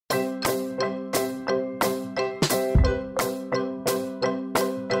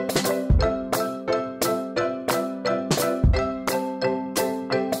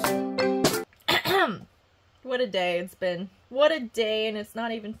What a day it's been. What a day, and it's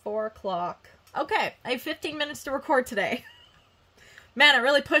not even 4 o'clock. Okay, I have 15 minutes to record today. Man, I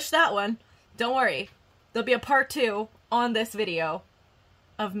really pushed that one. Don't worry. There'll be a part 2 on this video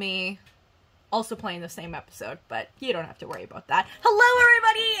of me also playing the same episode, but you don't have to worry about that. Hello,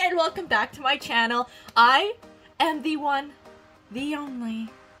 everybody, and welcome back to my channel. I am the one, the only,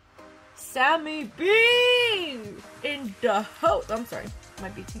 Samy Bee in the house. I'm sorry.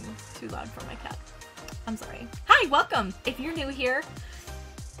 Might be too loud for my cat. I'm sorry. Hi, welcome. If you're new here,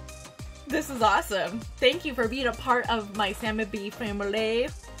 this is awesome. Thank you for being a part of my Samy Bee family.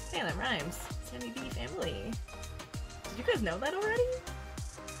 Man, that rhymes. Samy Bee family. Did you guys know that already?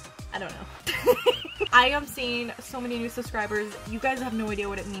 I don't know. I am seeing so many new subscribers. You guys have no idea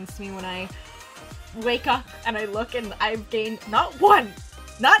what it means to me when I wake up and I look and I've gained not 1,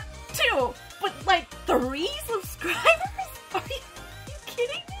 not 2, but like 3 subscribers? Are you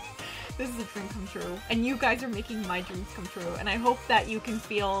kidding me? This is a dream come true, and you guys are making my dreams come true, and I hope that you can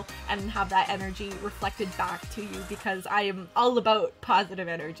feel and have that energy reflected back to you, because I am all about positive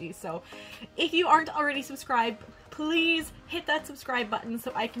energy. So if you aren't already subscribed, please hit that subscribe button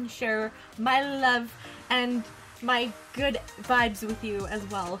so I can share my love and my good vibes with you as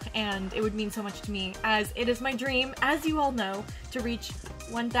well, and it would mean so much to me, as it is my dream, as you all know, to reach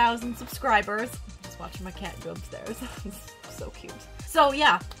 1,000 subscribers. I'm just watching my cat go upstairs. So cute. So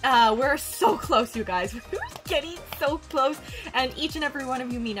yeah, we're so close, you guys. We're getting so close, and each and every one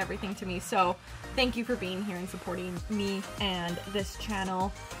of you mean everything to me, so thank you for being here and supporting me and this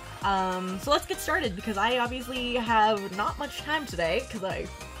channel. So let's get started, because I obviously have not much time today, because I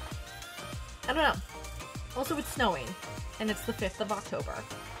don't know. Also, it's snowing, and it's the 5th of October,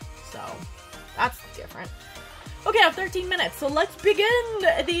 so that's different. Okay, I have 13 minutes, so let's begin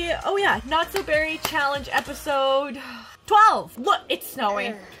the, oh yeah, Not So Berry Challenge episode 12. Look, it's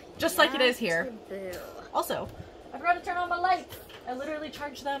snowing, just like it is here. Also, I forgot to turn on my lights. I literally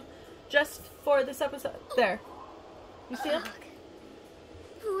charged them just for this episode. There. You see them?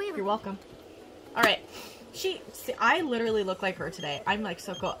 You're welcome. Alright. See, I literally look like her today. I'm like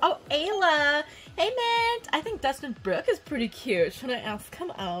so cool. Oh, Ayla! Hey, Mint! I think Dustin Brooke is pretty cute. Should I ask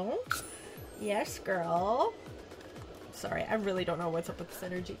him out? Yes, girl. Sorry, I really don't know what's up with this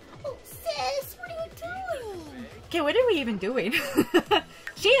energy. Oh, sis! What are you doing? Okay, what are we even doing?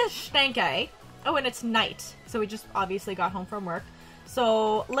 She is stanky. Oh, and it's night. So we just obviously got home from work.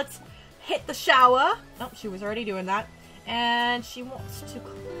 So let's hit the shower. Oh, she was already doing that. And she wants to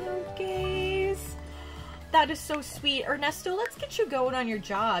cloud gaze. That is so sweet. Ernesto, let's get you going on your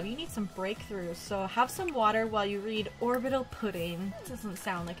job. You need some breakthroughs. So have some water while you read Orbital Pudding. Doesn't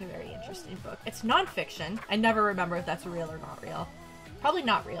sound like a very interesting book. It's nonfiction. I never remember if that's real or not real. Probably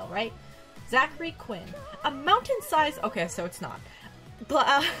not real, right? Zachary Quinn. A mountain-sized... Okay, so it's not.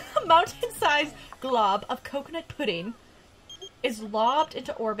 A mountain-sized glob of coconut pudding is lobbed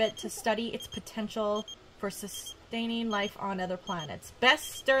into orbit to study its potential for sustaining life on other planets.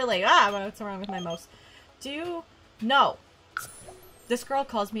 Best Sterling. What's wrong with my mouse? No. This girl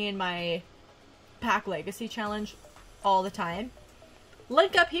calls me in my Pack Legacy challenge all the time.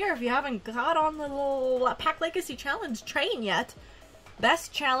 Link up here if you haven't got on the little Pack Legacy challenge train yet.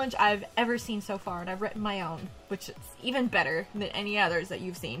 Best challenge I've ever seen so far, and I've written my own, which is even better than any others that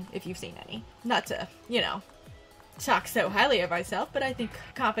you've seen, if you've seen any. Not to, you know, talk so highly of myself, but I think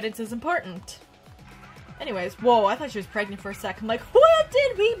confidence is important. Anyways, whoa, I thought she was pregnant for a sec. I'm like, what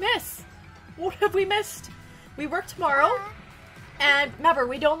did we miss? What have we missed? We work tomorrow, and remember,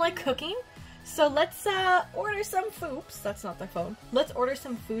 we don't like cooking, so let's order some food. Oops, that's not the phone. Let's order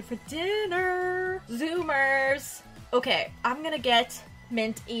some food for dinner. Zoomers. Okay, I'm gonna get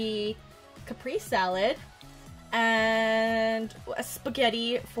Mint a Capri salad and a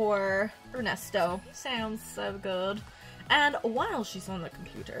spaghetti for Ernesto. Sounds so good. And while she's on the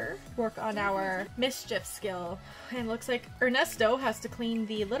computer, work on our mischief skill. And looks like Ernesto has to clean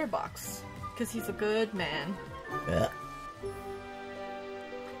the litter box, because he's a good man. Yeah.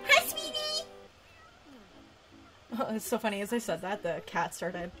 Hi, sweetie! Oh, it's so funny, as I said that, the cat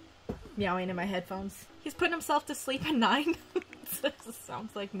started meowing in my headphones. He's putting himself to sleep at 9. This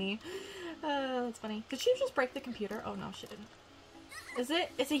sounds like me. That's funny. Did she just break the computer? Oh no, she didn't. Is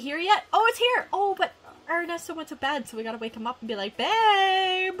it here yet? Oh, it's here! Oh, but Ernesto went to bed, so we gotta wake him up and be like,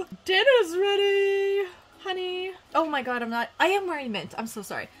 babe! Dinner's ready! Honey. Oh my god, I am wearing mint. I'm so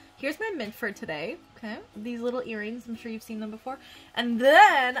sorry. Here's my mint for today. Okay. These little earrings, I'm sure you've seen them before. And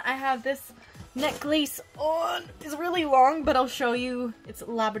then I have this necklace on. It's really long, but I'll show you. It's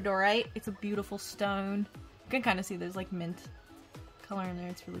labradorite. It's a beautiful stone. You can kind of see there's like mint color in there.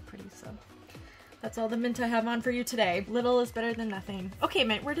 It's really pretty, so That's all the mint I have on for you today. Little is better than nothing. Okay,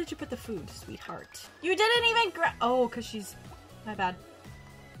 Mint, where did you put the food, sweetheart? You didn't even oh, because she's... My bad.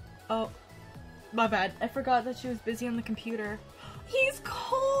 Oh, my bad. I forgot that she was busy on the computer. He's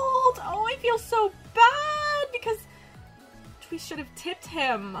cold! Oh, I feel so bad because we should have tipped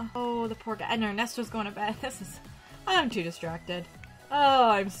him. Oh, the poor guy. And Ernesto's going to bed. This is... I'm too distracted. Oh,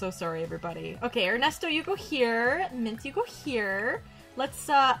 I'm so sorry, everybody. Okay, Ernesto, you go here. Mint, you go here. Let's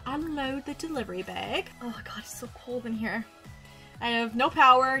unload the delivery bag. Oh god, it's so cold in here. I have no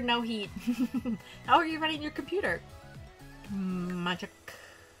power, no heat. How are you running your computer? Magic.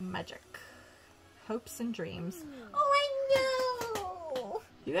 Magic. Hopes and dreams. Oh, I know!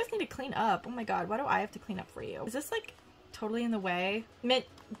 You guys need to clean up. Oh my god, why do I have to clean up for you? Is this like totally in the way? Mint.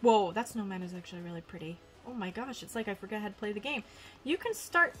 Whoa, that snowman is actually really pretty. Oh my gosh, it's like I forgot how to play the game. You can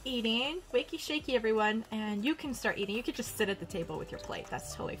start eating. Wakey shaky, everyone. And you can start eating. You could just sit at the table with your plate.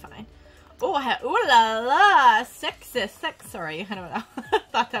 That's totally fine. Oh, ooh la la! Sex. Sorry, I don't know. I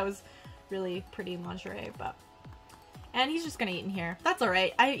thought that was really pretty lingerie, but... And he's just gonna eat in here. That's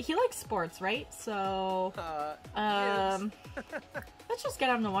alright. He likes sports, right? So... Yes. Let's just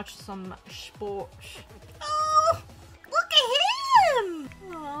get him to watch some sports. Oh! Look at him!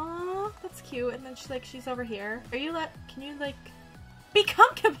 Aww, that's cute. And then she's over here. Can you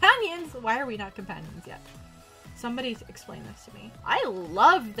become companions? Why are we not companions yet? Somebody explain this to me. I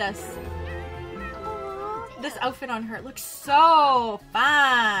love this. This outfit on her looks so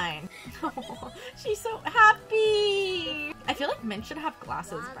fine. Oh, she's so happy. I feel like Mint should have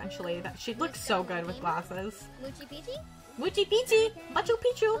glasses eventually. She'd look so good with glasses. Moochie Peachy? Moochie Peachy! Machu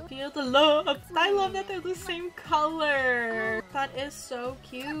Picchu! Feel the love! I love that they're the same color! That is so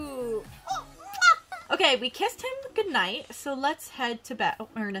cute! Okay, we kissed him goodnight, so let's head to bed. Oh,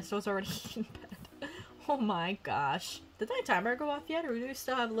 Ernesto's already in bed. Oh my gosh. Did my timer go off yet, or do we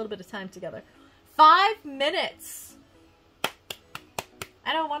still have a little bit of time together? 5 minutes!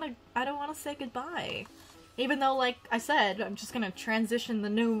 I don't wanna say goodbye. Even though, like I said, I'm just gonna transition the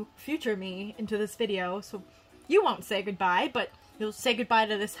new future me into this video, so you won't say goodbye, but you'll say goodbye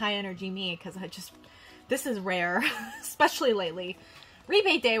to this high energy me, because this is rare, especially lately.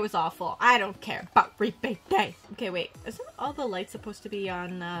 Rebate day was awful. I don't care about rebate day. Okay, wait, isn't all the lights supposed to be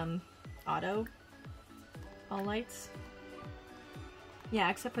on, auto? All lights? Yeah,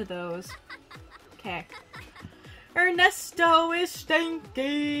 except for those. Okay. Ernesto is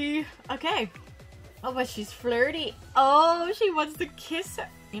stinky. Okay. Oh, but she's flirty. Oh, she wants to kiss her.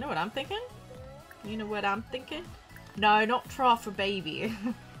 You know what I'm thinking? You know what I'm thinking? No, not try for baby.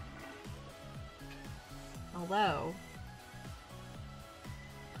 Although...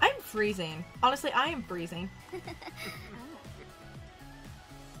 I'm freezing. Honestly, I am freezing.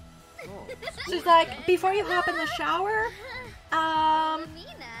 She's like, before you hop in the shower,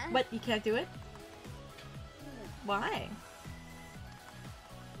 what, you can't do it? Why?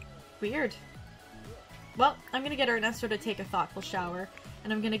 Weird. Well, I'm gonna get Ernesto to take a thoughtful shower,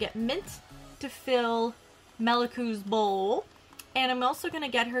 and I'm gonna get Mint to fill Meliku's bowl, and I'm also gonna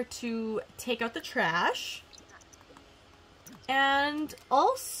get her to take out the trash. And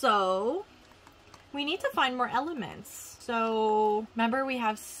also, we need to find more elements. So, remember we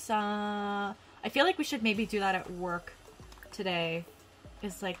have some... I feel like we should maybe do that at work today.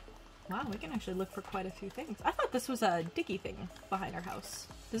 It's like, wow, we can actually look for quite a few things. I thought this was a diggy thing behind our house.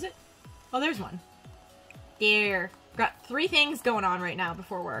 Is it? Oh, there's one. There. Got 3 things going on right now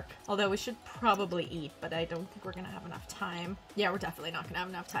before work. Although we should probably eat, but I don't think we're gonna have enough time. Yeah, we're definitely not gonna have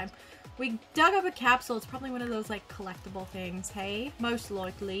enough time. We dug up a capsule. It's probably one of those, like, collectible things, hey? Most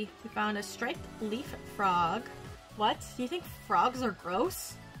likely. We found a striped leaf frog. What? Do you think frogs are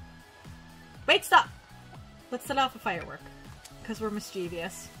gross? Wait, stop! Let's set off a firework. Because we're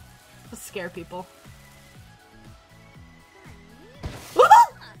mischievous. Let's scare people. We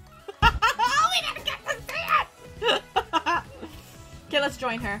never get to see it! Okay, let's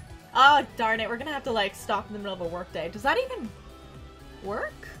join her. Oh, darn it. We're gonna have to, like, stop in the middle of a work day. Does that even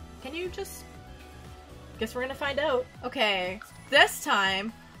work? Can you just... Guess we're gonna find out. Okay, this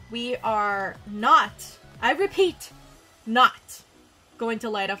time we are not, I repeat, not going to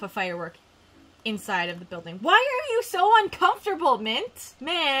light off a firework inside of the building. Why are you so uncomfortable, Mint?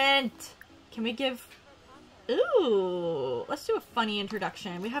 Mint! Can we give... Ooh, let's do a funny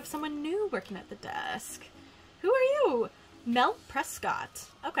introduction. We have someone new working at the desk. Who are you? Mel Prescott.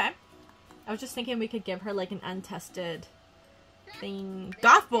 Okay. I was just thinking we could give her, like, an untested... thing.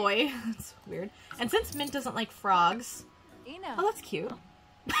 Goth boy! That's weird. And since Mint doesn't like frogs... Oh, that's cute.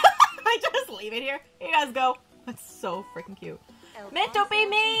 I just leave it here. Here you guys go. That's so freaking cute. Mint, don't be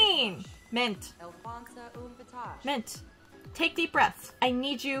mean! Mint. Mint. take deep breaths. I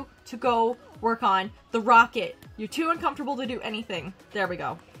need you to go work on the rocket. You're too uncomfortable to do anything. There we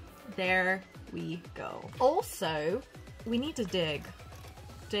go. There we go. Also, we need to dig.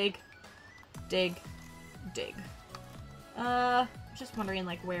 Dig. Dig. Dig. Just wondering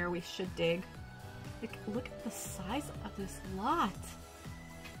like where we should dig. Like, look at the size of this lot.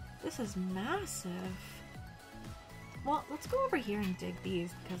 This is massive. Well, let's go over here and dig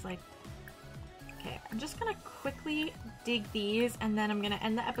these because like, okay, I'm just gonna quickly dig these and then I'm gonna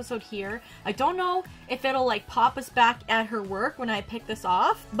end the episode here. I don't know if it'll like pop us back at her work when I pick this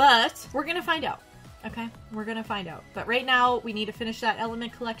off, but we're gonna find out. Okay, we're gonna find out. But right now we need to finish that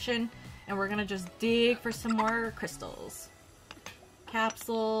element collection and we're gonna just dig for some more crystals.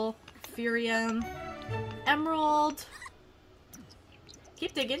 Capsule, Furium, Emerald.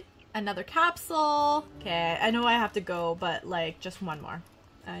 Keep digging. Another capsule. Okay, I know I have to go, but like just one more.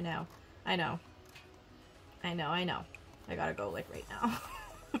 I know. I gotta go like right now.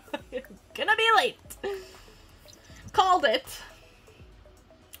 It's gonna be late. Called it.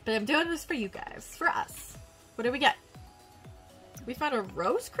 But I'm doing this for you guys, for us. What did we get? We found a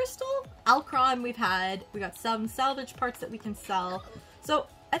rose crystal. Alcron we got some salvage parts that we can sell. So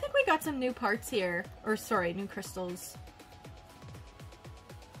I think we got some new parts here. Or sorry, new crystals.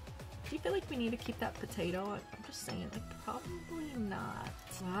 Do you feel like we need to keep that potato? I'm just saying, like, probably not.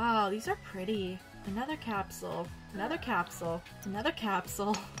 Wow, these are pretty. Another capsule. Another capsule. Another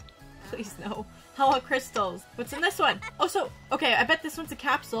capsule. Please no. How about crystals? What's in this one? Oh, so, okay, I bet this one's a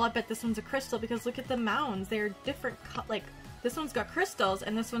capsule. I bet this one's a crystal because look at the mounds. They're different, like, this one's got crystals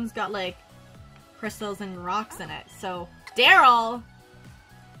and this one's got, like, crystals and rocks in it. So, Daryl!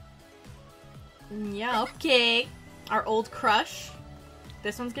 Yeah, okay. Our old crush.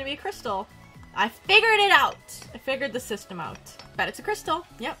 This one's gonna be a crystal. I figured it out! I figured the system out. Bet it's a crystal.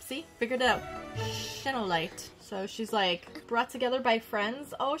 Yep, see? Figured it out. Shenolite. So she's like, brought together by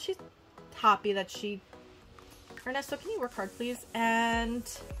friends. Oh, she's happy that she... Ernesto, can you work hard, please? And...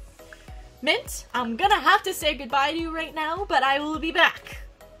 Mint, I'm gonna have to say goodbye to you right now, but I will be back.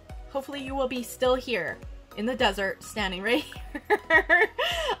 Hopefully you will be still here in the desert, standing right here.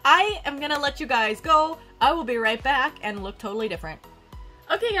 I am gonna let you guys go. I will be right back and look totally different.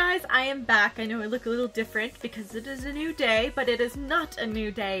 Okay guys, I am back. I know I look a little different because it is a new day, but it is not a new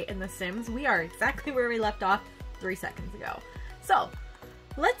day in The Sims. We are exactly where we left off 3 seconds ago. So,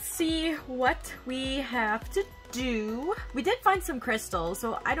 let's see what we have to do. We did find some crystals,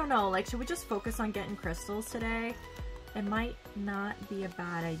 so I don't know, like, should we just focus on getting crystals today? It might not be a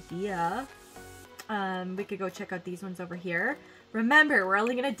bad idea. We could go check out these ones over here. Remember, we're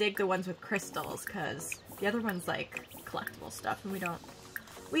only gonna dig the ones with crystals, because the other one's, like, collectible stuff, and we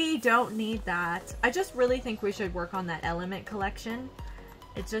don't need that. I just really think we should work on that element collection.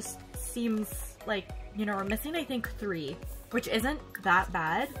 It just seems like, you know, we're missing, I think, 3, which isn't that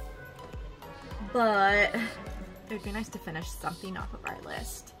bad. But it would be nice to finish something off of our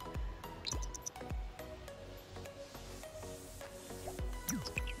list.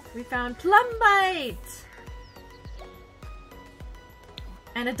 We found Plumbite!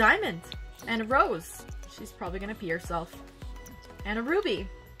 And a diamond. And a rose. She's probably gonna pee herself. And a ruby.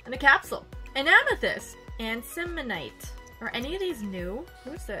 And a capsule. An amethyst. And Simonite. Are any of these new?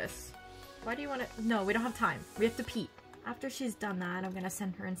 Who's this? Why do you want to... No, we don't have time. We have to pee. After she's done that, I'm gonna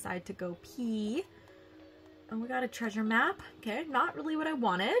send her inside to go pee. And we got a treasure map. Okay, not really what I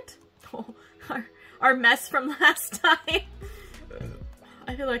wanted. Oh, our mess from last time.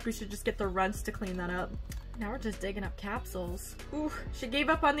 I feel like we should just get the runts to clean that up. Now we're just digging up capsules. Ooh, she gave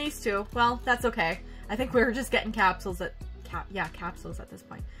up on these two. Well, that's okay. I think we were just getting capsules at... capsules at this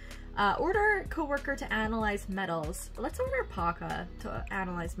point. Order coworker to analyze metals. Let's order Paka to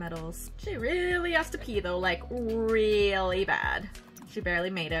analyze metals. She really has to pee though, like really bad. She barely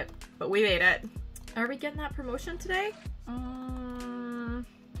made it, but we made it. Are we getting that promotion today?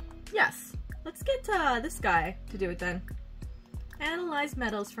 Yes. Let's get this guy to do it then. Analyze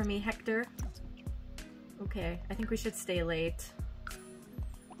metals for me, Hector. Okay, I think we should stay late.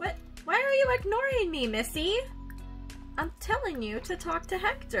 What? Why are you ignoring me, Missy? I'm telling you to talk to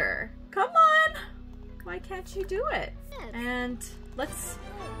Hector. Come on! Why can't you do it? And let's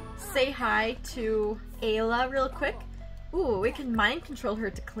say hi to Ayla real quick. Ooh, we can mind control her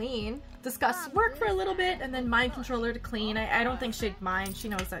to clean. Discuss work for a little bit and then mind control her to clean. I don't think she'd mind. She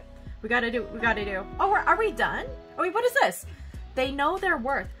knows that we gotta do what we gotta do. Oh, are we done? Oh wait, what is this? They know their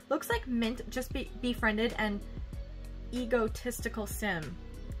worth. Looks like Mint just befriended an egotistical sim.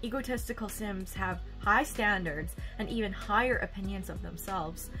 Egotistical Sims have high standards and even higher opinions of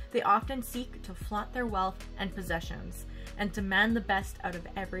themselves. They often seek to flaunt their wealth and possessions and demand the best out of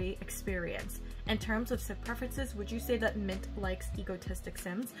every experience. In terms of Sim preferences, would you say that Mint likes egotistic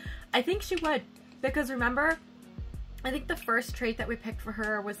Sims? I think she would, because remember, I think the first trait that we picked for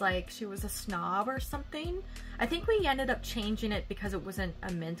her was like she was a snob or something. I think we ended up changing it because it wasn't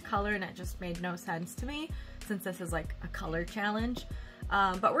a mint color and it just made no sense to me since this is like a color challenge.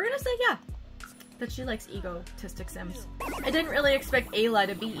 But we're gonna say yeah, that she likes egotistic Sims. I didn't really expect Ayla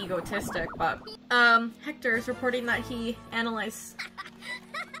to be egotistic, but Hector is reporting that he analyzed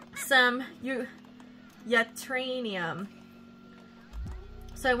some Yatranium.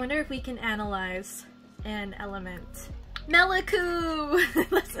 So I wonder if we can analyze an element. Meliku!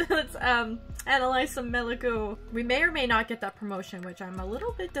 let's analyze some Meliku. We may or may not get that promotion, which I'm a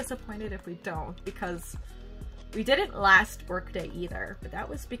little bit disappointed if we don't, because we didn't last workday either, but that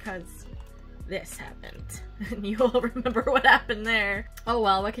was because this happened. And you'll remember what happened there. Oh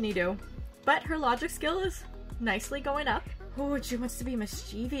well, what can you do? But her logic skill is nicely going up. Oh, she wants to be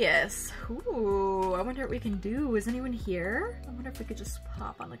mischievous. Ooh, I wonder what we can do. Is anyone here? I wonder if we could just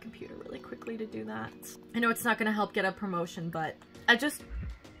pop on the computer really quickly to do that. I know it's not gonna help get a promotion, but I just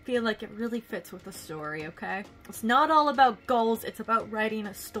feel like it really fits with the story, okay? It's not all about goals, it's about writing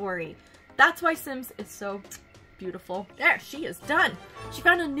a story. That's why Sims is so beautiful. There, she is done. She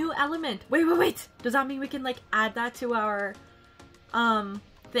found a new element. Wait. Does that mean we can like add that to our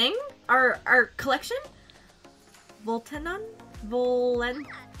thing? Our collection? Volenton?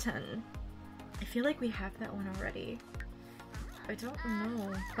 I feel like we have that one already. I don't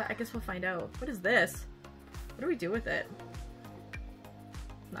know, but I guess we'll find out. What is this? What do we do with it?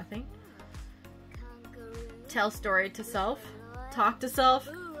 Nothing. Tell story to self. Talk to self.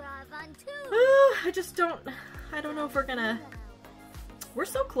 Ooh, I don't know if we're gonna... We're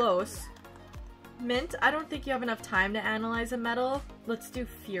so close. Mint, I don't think you have enough time to analyze a metal. Let's do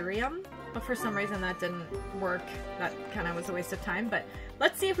Furium. But for some reason that didn't work. That kind of was a waste of time. But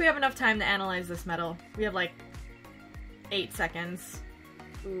let's see if we have enough time to analyze this metal. We have like 8 seconds.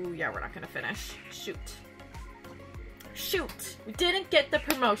 Ooh, yeah, we're not gonna finish. Shoot. Shoot! We didn't get the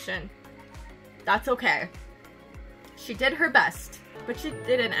promotion. That's okay. She did her best. But she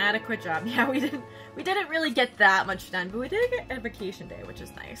did an adequate job. Yeah, we didn't really get that much done, but we did get a vacation day, which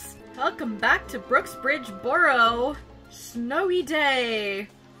is nice. Welcome back to Brooksbridge Borough. Snowy day.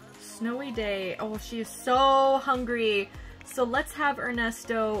 Snowy day. Oh, she is so hungry. So let's have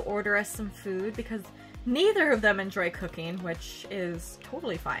Ernesto order us some food because neither of them enjoy cooking, which is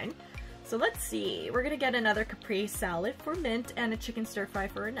totally fine. So let's see. We're gonna get another Capri salad for Mint and a chicken stir fry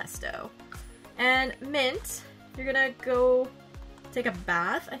for Ernesto. And Mint, you're gonna go take a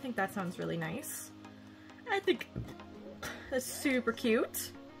bath. I think that sounds really nice. I think that's super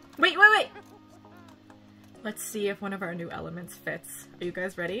cute. Wait. Let's see if one of our new elements fits. Are you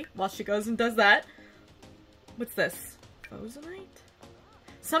guys ready? While she goes and does that. What's this? Ozonite?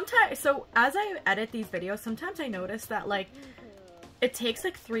 Sometimes, so as I edit these videos, sometimes I notice that like, it takes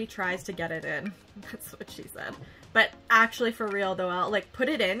like 3 tries to get it in. That's what she said. But actually for real though, I'll like put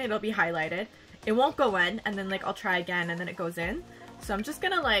it in, it'll be highlighted. It won't go in, and then like I'll try again and then it goes in. So I'm just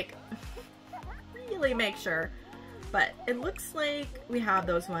gonna like really make sure. But it looks like we have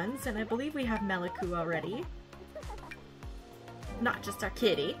those ones, and I believe we have Meliku already. Not just our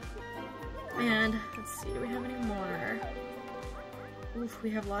kitty. And let's see, do we have any more? Oof,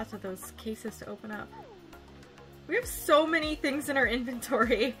 we have lots of those cases to open up. We have so many things in our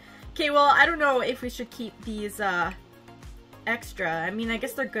inventory. Okay, well, I don't know if we should keep these extra. I mean, I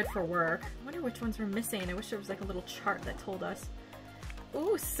guess they're good for work. I wonder which ones we're missing. I wish there was like a little chart that told us.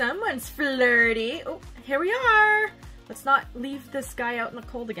 Ooh, someone's flirty. Oh, here we are. Let's not leave this guy out in the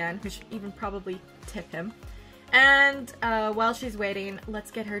cold again. We should even probably tip him. And while she's waiting, let's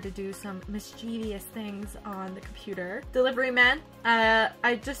get her to do some mischievous things on the computer. Delivery man,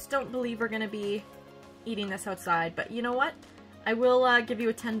 I just don't believe we're gonna be eating this outside, but you know what? I will give you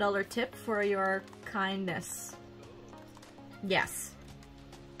a $10 tip for your kindness. Yes.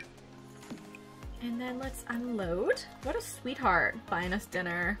 And then let's unload. What a sweetheart, buying us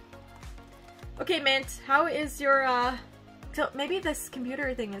dinner. Okay, Mint, how is your, so maybe this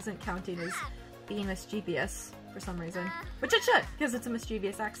computer thing isn't counting as being mischievous for some reason. Which it should, because it's a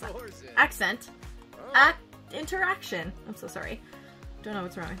mischievous accent. Interaction. I'm so sorry. Don't know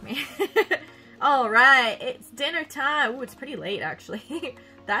what's wrong with me. Alright, it's dinner time. Ooh, it's pretty late, actually.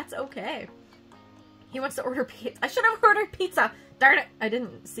 That's okay. He wants to order pizza. I should have ordered pizza! Darn it! I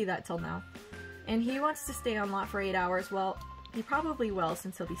didn't see that till now. And he wants to stay on lot for 8 hours. Well, he probably will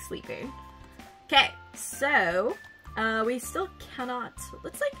since he'll be sleeping. Okay, so We still cannot.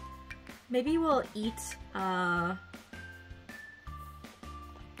 Let's like, maybe we'll eat,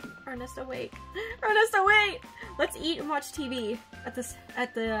 Ernesto, wait. Ernesto, wait! Let's eat and watch TV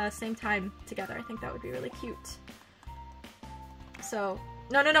at the same time together. I think that would be really cute. So,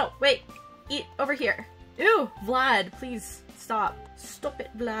 no, wait. Eat over here. Ew, Vlad, please stop. Stop it,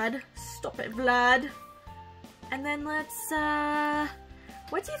 Vlad. Stop it, Vlad. And then let's,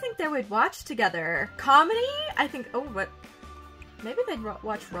 what do you think they would watch together? Comedy? I think, oh, but maybe they'd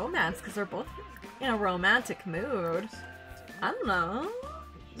watch romance because they're both in a romantic mood. I don't know.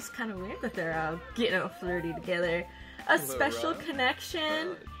 It's kind of weird that they're getting flirty together. A special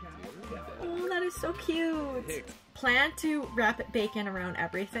connection. Oh, that is so cute. Plan to wrap bacon around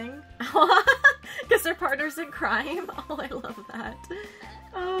everything. Because they're partners in crime. Oh, I love that.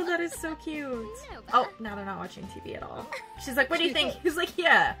 Oh, that is so cute. Oh, now they're not watching TV at all. She's like, what do you think? He's like,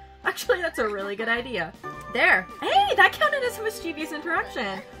 yeah. Actually, that's a really good idea. There. Hey, that counted as a mischievous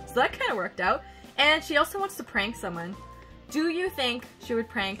interaction. So that kind of worked out. And she also wants to prank someone. Do you think she would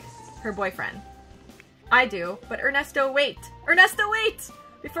prank her boyfriend? I do, but Ernesto, wait! Ernesto, wait!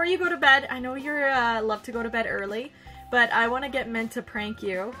 Before you go to bed, I know you're love to go to bed early, but I want to get Min to prank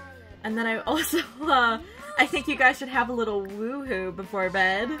you. And then I also, I think you guys should have a little woohoo before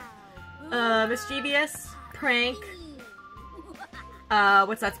bed. Mischievous, prank,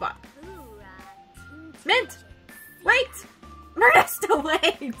 what's that spot? Mint! Wait! Ernesto,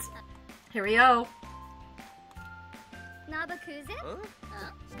 wait! Here we go.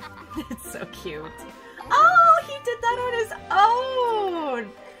 It's so cute. Oh, he did that on his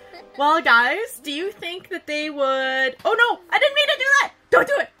own! Well, guys, do you think that they would... Oh no! I didn't mean to do that! Don't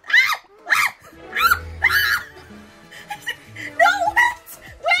do it! No!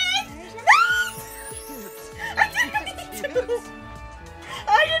 Wait! No! I didn't mean to!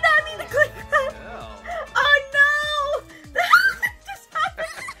 I did not mean to click that! Oh no! It just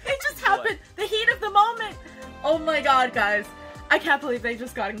happened! It just happened! The heat of the moment! Oh my god, guys. I can't believe they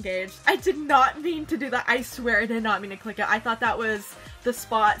just got engaged. I did not mean to do that. I swear I did not mean to click it. I thought that was the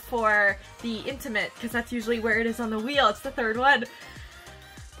spot for the intimate, because that's usually where it is on the wheel. It's the third one.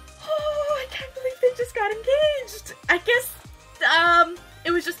 Oh, I can't believe they just got engaged. I guess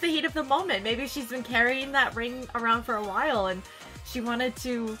it was just the heat of the moment. Maybe she's been carrying that ring around for a while and she wanted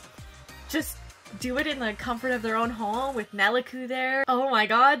to just do it in the comfort of their own home with Neliku there. Oh my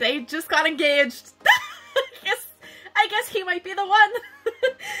god, they just got engaged. I guess he might be the one.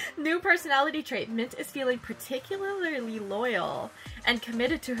 New personality trait. Mint is feeling particularly loyal and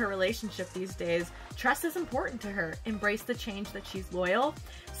committed to her relationship these days. Trust is important to her. Embrace the change that she's loyal.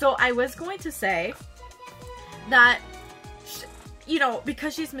 So I was going to say that, you know,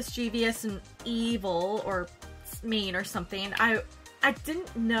 because she's mischievous and evil or mean or something, I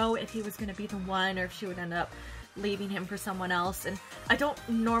didn't know if he was going to be the one or if she would end up leaving him for someone else. And I don't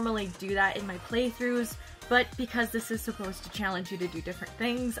normally do that in my playthroughs, but because this is supposed to challenge you to do different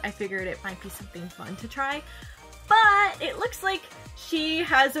things, I figured it might be something fun to try. But it looks like she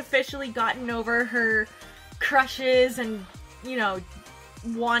has officially gotten over her crushes and, you know,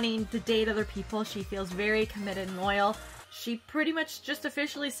 wanting to date other people. She feels very committed and loyal. She pretty much just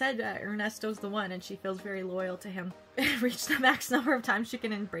officially said that Ernesto's the one, and she feels very loyal to him. Reached the max number of times she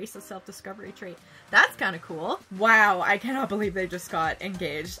can embrace a self-discovery trait. That's kind of cool. Wow, I cannot believe they just got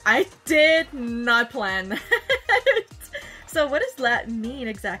engaged. I did not plan that. So what does that mean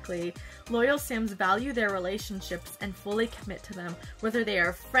exactly? Loyal Sims value their relationships and fully commit to them, whether they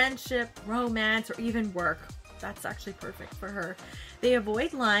are friendship, romance, or even work. That's actually perfect for her. They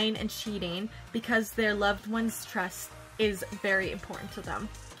avoid lying and cheating because their loved one's trust is very important to them.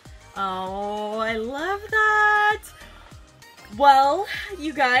 Oh, I love that! Well,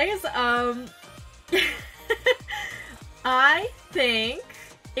 you guys, I think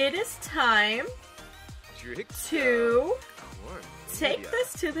it is time to take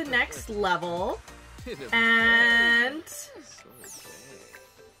this to the next level and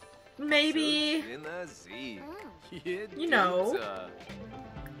maybe, you know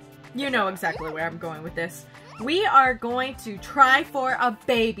exactly where I'm going with this. We are going to try for a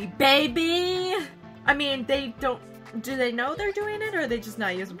baby. Baby! I mean, they don't... Do they know they're doing it, or are they just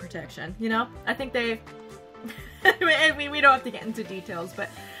not using protection? You know? I think they... I mean, we don't have to get into details,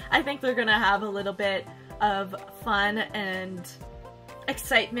 but I think they're gonna have a little bit of fun and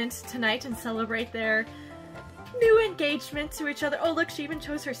excitement tonight and celebrate their new engagement to each other. Oh, look, she even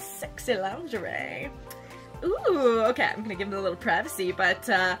chose her sexy lingerie. Ooh, okay, I'm gonna give them a little privacy, but,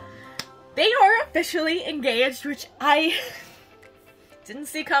 they are officially engaged, which I didn't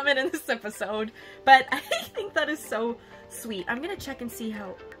see coming in this episode, but I think that is so sweet. I'm gonna check and see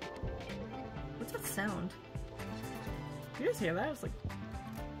how... What's that sound? you guys hear that? I was like,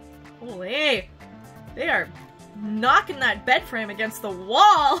 holy, they are knocking that bed frame against the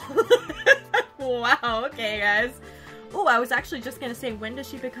wall. Wow, okay, guys. Oh, I was actually just gonna say, when does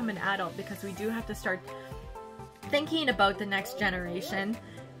she become an adult? Because we do have to start thinking about the next generation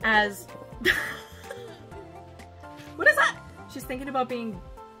as... What is that? She's thinking about being...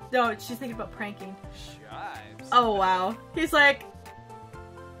 No, she's thinking about pranking. Oh, wow. He's like,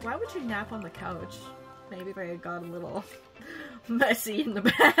 why would you nap on the couch? Maybe they got a little messy in the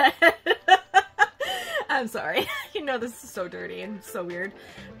bed. I'm sorry. You know, this is so dirty and so weird.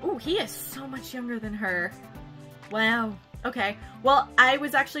 Ooh, he is so much younger than her. Wow. Okay. Well, I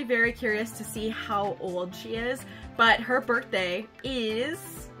was actually very curious to see how old she is, but her birthday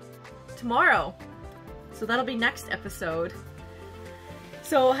is tomorrow. So that'll be next episode.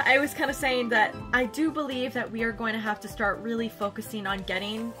 So I was kind of saying that I do believe that we are going to have to start really focusing on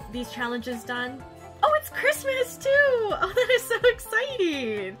getting these challenges done. Oh, it's Christmas too! Oh, that is so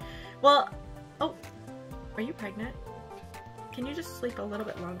exciting! Well, oh, are you pregnant? Can you just sleep a little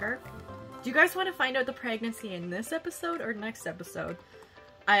bit longer? Do you guys want to find out the pregnancy in this episode or next episode?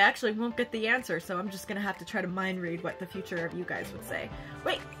 I actually won't get the answer, so I'm just gonna have to try to mind read what the future of you guys would say.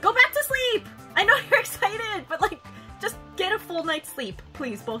 Wait, go back to sleep! I know you're excited, but like, just get a full night's sleep,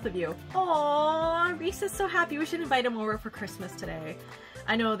 please, both of you. Aww, Reese is so happy. We should invite him over for Christmas today.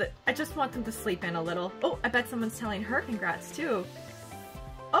 I know that I just want them to sleep in a little. Oh, I bet someone's telling her congrats too.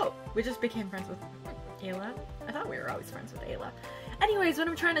 Oh, we just became friends with Ayla. I thought we were always friends with Ayla. Anyways, what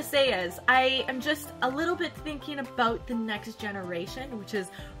I'm trying to say is, I am just a little bit thinking about the next generation, which is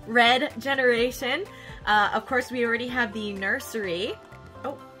Red Generation. Of course, we already have the nursery.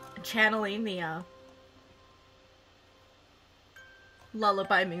 Oh, channeling the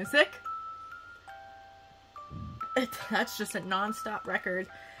lullaby music. That's just a non-stop record.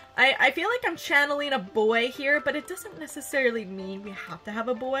 I feel like I'm channeling a boy here, but it doesn't necessarily mean we have to have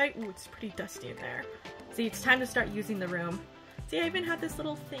a boy. Ooh, it's pretty dusty in there. See, it's time to start using the room. See, I even have this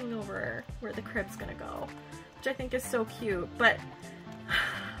little thing over where the crib's gonna go, which I think is so cute. But,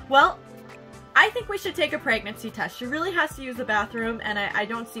 well, I think we should take a pregnancy test. She really has to use the bathroom, and I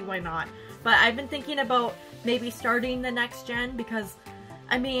don't see why not. But I've been thinking about maybe starting the next gen because,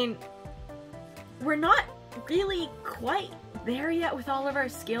 I mean, we're not really quite there yet with all of our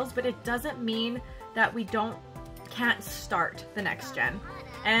skills, but it doesn't mean that we can't start the next gen.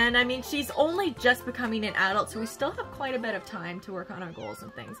 And I mean, she's only just becoming an adult, so we still have quite a bit of time to work on our goals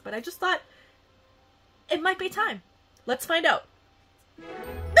and things. But I just thought it might be time. Let's find out. She's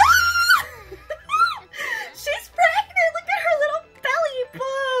pregnant! Look at her little belly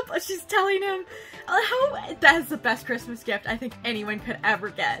bump! She's telling him how that is the best Christmas gift I think anyone could ever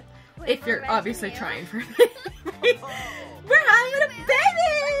get. If you're obviously trying for it. We're having a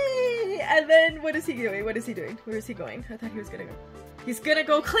baby! And then, what is he doing? What is he doing? Where is he going? I thought he was gonna go. He's gonna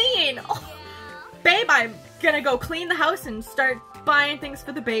go clean! Oh, babe, I'm gonna go clean the house and start buying things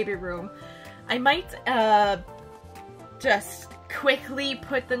for the baby room. I might, just quickly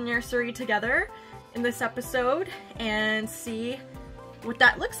put the nursery together in this episode and see what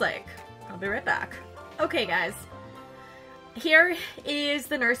that looks like. I'll be right back. Okay, guys. Here is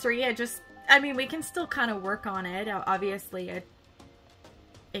the nursery. I mean, we can still kind of work on it. Obviously,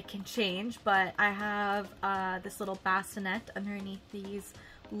 it can change, but I have this little bassinet underneath these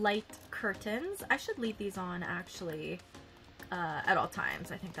light curtains. I should leave these on, actually, at all times.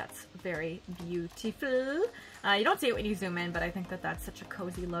 I think that's very beautiful. You don't see it when you zoom in, but I think that that's such a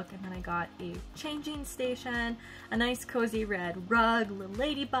cozy look. And then I got a changing station, a nice cozy red rug, little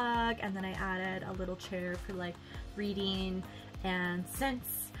ladybug, and then I added a little chair for, like, reading. And since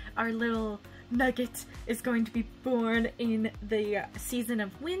our little nugget is going to be born in the season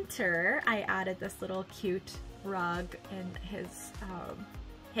of winter, I added this little cute rug in his,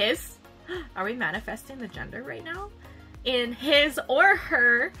 are we manifesting the gender right now? In his or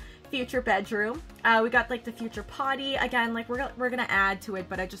her future bedroom. We got like the future potty. Again, like we're gonna add to it,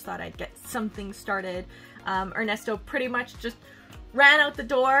 but I just thought I'd get something started. Ernesto pretty much just ran out the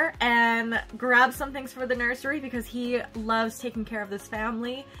door and grabbed some things for the nursery because he loves taking care of this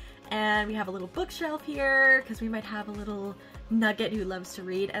family. And we have a little bookshelf here because we might have a little nugget who loves to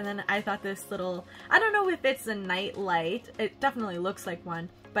read. And then I thought this little, I don't know if it's a night light. It definitely looks like one,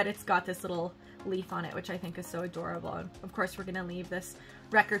 but it's got this little leaf on it, which I think is so adorable. And of course, we're gonna leave this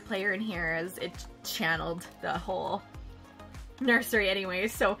record player in here as it channeled the whole nursery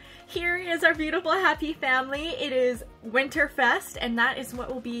anyways. So here is our beautiful happy family. It is Winterfest, and that is what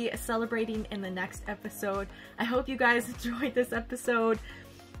we'll be celebrating in the next episode. I hope you guys enjoyed this episode.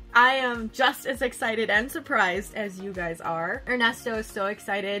 I am just as excited and surprised as you guys are. Ernesto is so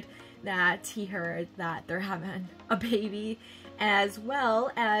excited that he heard that they're having a baby, as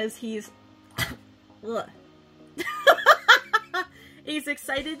well as he's he's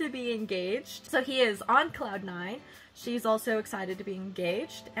excited to be engaged. So he is on cloud 9. She's also excited to be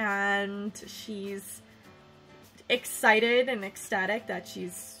engaged, and she's excited and ecstatic that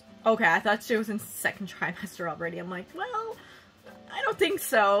she's okay. I thought she was in second trimester already. I'm like, well, I don't think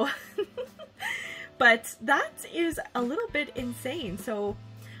so. But that is a little bit insane. So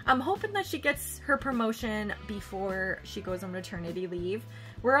I'm hoping that she gets her promotion before she goes on maternity leave.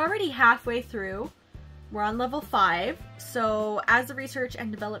 We're already halfway through. We're on level 5. So as a research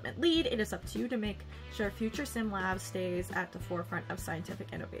and development lead, it is up to you to make sure future sim lab stays at the forefront of scientific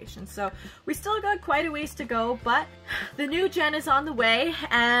innovation. So we still got quite a ways to go, but the new gen is on the way,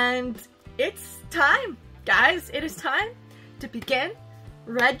 and it's time, guys. It is time to begin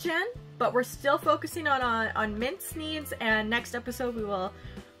red gen, but we're still focusing on Mint's needs, and next episode we will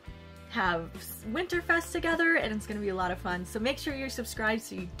have Winterfest together, and it's going to be a lot of fun. So make sure you're subscribed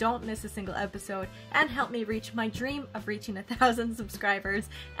so you don't miss a single episode, and help me reach my dream of reaching 1,000 subscribers,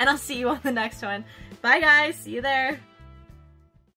 and I'll see you on the next one. Bye guys, see you there.